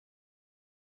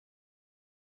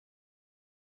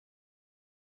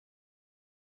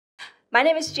My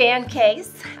name is Jan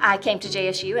Case. I came to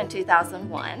JSU in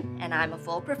 2001, and I'm a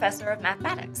full professor of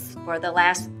mathematics. For the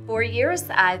last 4 years,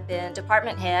 I've been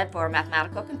department head for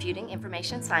mathematical computing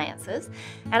information sciences,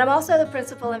 and I'm also the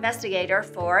principal investigator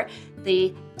for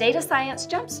the Data Science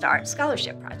Jumpstart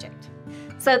Scholarship Project.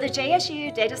 So the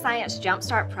JSU Data Science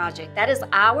Jumpstart Project, that is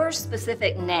our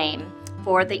specific name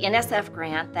for the NSF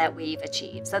grant that we've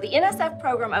achieved. So the NSF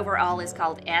program overall is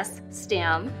called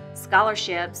STEM,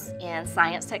 Scholarships in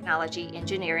Science, Technology,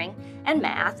 Engineering, and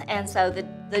Math. And so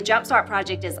the Jumpstart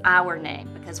Project is our name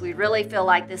because we really feel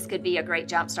like this could be a great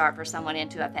jumpstart for someone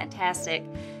into a fantastic,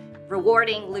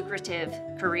 rewarding, lucrative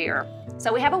career.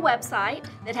 So we have a website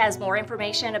that has more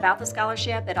information about the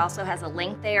scholarship. It also has a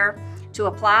link there to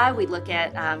apply. We look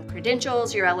at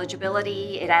credentials, your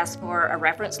eligibility. It asks for a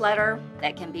reference letter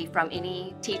that can be from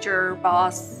any teacher,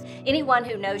 boss, anyone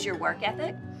who knows your work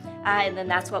ethic. And then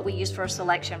that's what we use for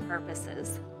selection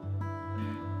purposes.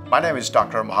 My name is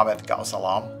Dr. Mohammed Gauss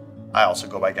Alam. I also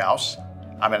go by Gauss.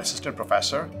 I'm an assistant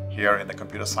professor here in the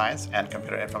Computer Science and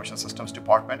Computer Information Systems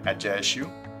Department at JSU.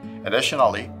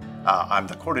 Additionally, I'm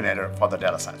the coordinator for the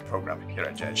Data Science program here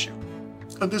at JSU.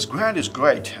 This grant is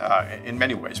great in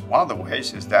many ways. One of the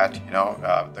ways is that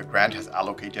the grant has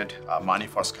allocated money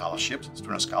for scholarships,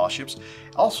 student scholarships.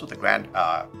 Also, the grant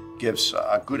gives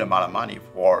a good amount of money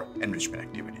for enrichment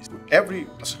activities. Every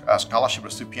scholarship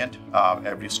recipient,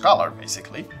 every scholar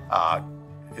basically,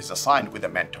 is assigned with a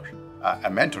mentor. A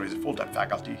mentor is a full-time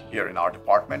faculty here in our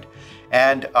department,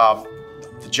 and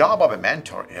the job of a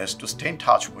mentor is to stay in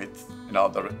touch with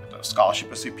the scholarship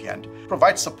recipient,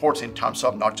 provide supports in terms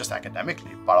of not just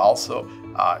academically, but also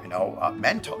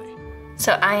mentally.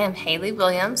 So I am Haley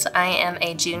Williams. I am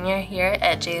a junior here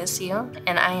at JSU,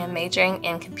 and I am majoring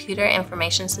in computer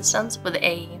information systems with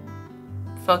a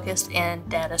focus in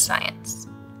data science.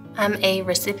 I'm a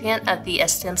recipient of the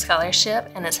STEM scholarship,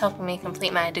 and it's helping me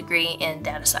complete my degree in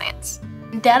data science.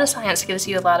 Data science gives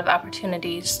you a lot of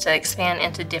opportunities to expand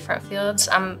into different fields.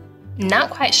 I'm not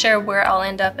quite sure where I'll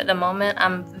end up at the moment.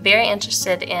 I'm very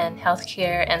interested in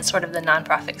healthcare and sort of the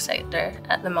nonprofit sector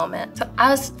at the moment. So I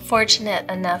was fortunate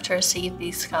enough to receive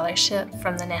the scholarship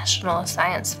from the National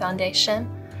Science Foundation,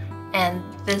 and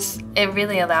it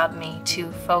really allowed me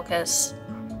to focus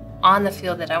on the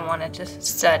field that I wanted to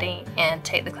study and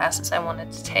take the classes I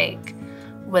wanted to take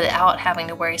without having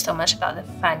to worry so much about the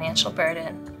financial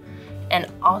burden. And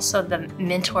also the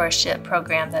mentorship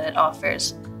program that it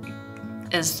offers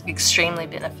is extremely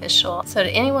beneficial. So to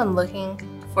anyone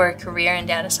looking for a career in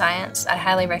data science, I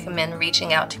highly recommend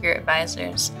reaching out to your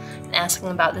advisors and asking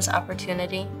about this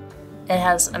opportunity. It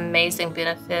has amazing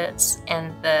benefits,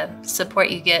 and the support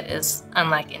you get is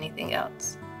unlike anything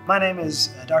else. My name is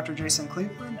Dr. Jason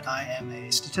Cleveland. I am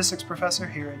a statistics professor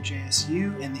here at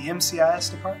JSU in the MCIS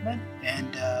department,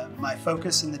 and my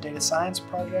focus in the data science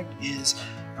project is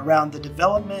around the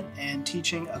development and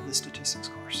teaching of the statistics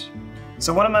course.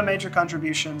 So one of my major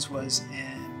contributions was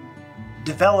in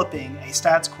developing a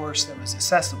stats course that was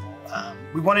accessible.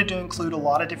 We wanted to include a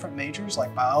lot of different majors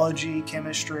like biology,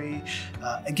 chemistry,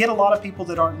 and get a lot of people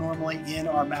that aren't normally in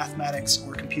our mathematics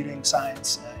or computing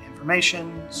science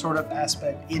information sort of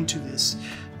aspect into this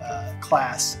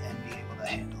class and be able to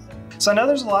handle it. So I know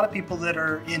there's a lot of people that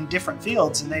are in different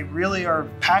fields and they really are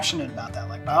passionate about that,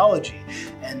 like biology,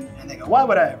 and they go, why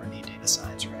would I ever need data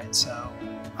science, right? So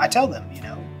I tell them,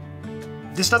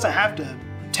 this doesn't have to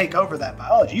take over that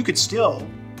biology. You could still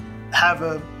have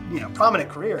a prominent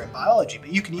career in biology,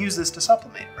 but you can use this to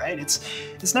supplement, right?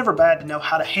 It's never bad to know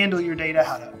how to handle your data,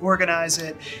 how to organize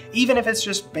it, even if it's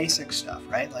just basic stuff,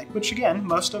 right? Which again,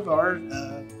 most of our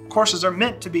courses are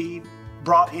meant to be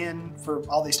brought in for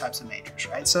all these types of majors,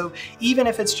 right? So even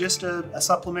if it's just a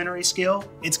supplementary skill,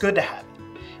 it's good to have it.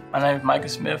 My name is Michael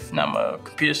Smith, and I'm a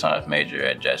computer science major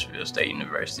at Jacksonville State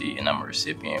University, and I'm a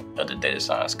recipient of the Data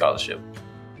Science Scholarship.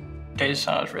 Data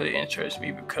science really interests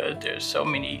me because there's so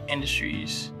many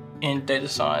industries in data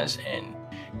science, and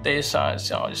data science,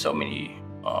 there's so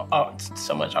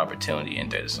much opportunity in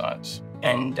data science.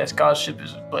 And that scholarship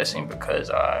is a blessing because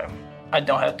I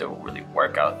don't have to really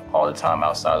work out all the time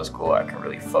outside of school. I can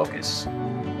really focus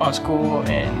on school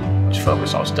and just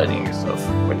focus on studying and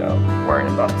stuff without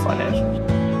worrying about the financials.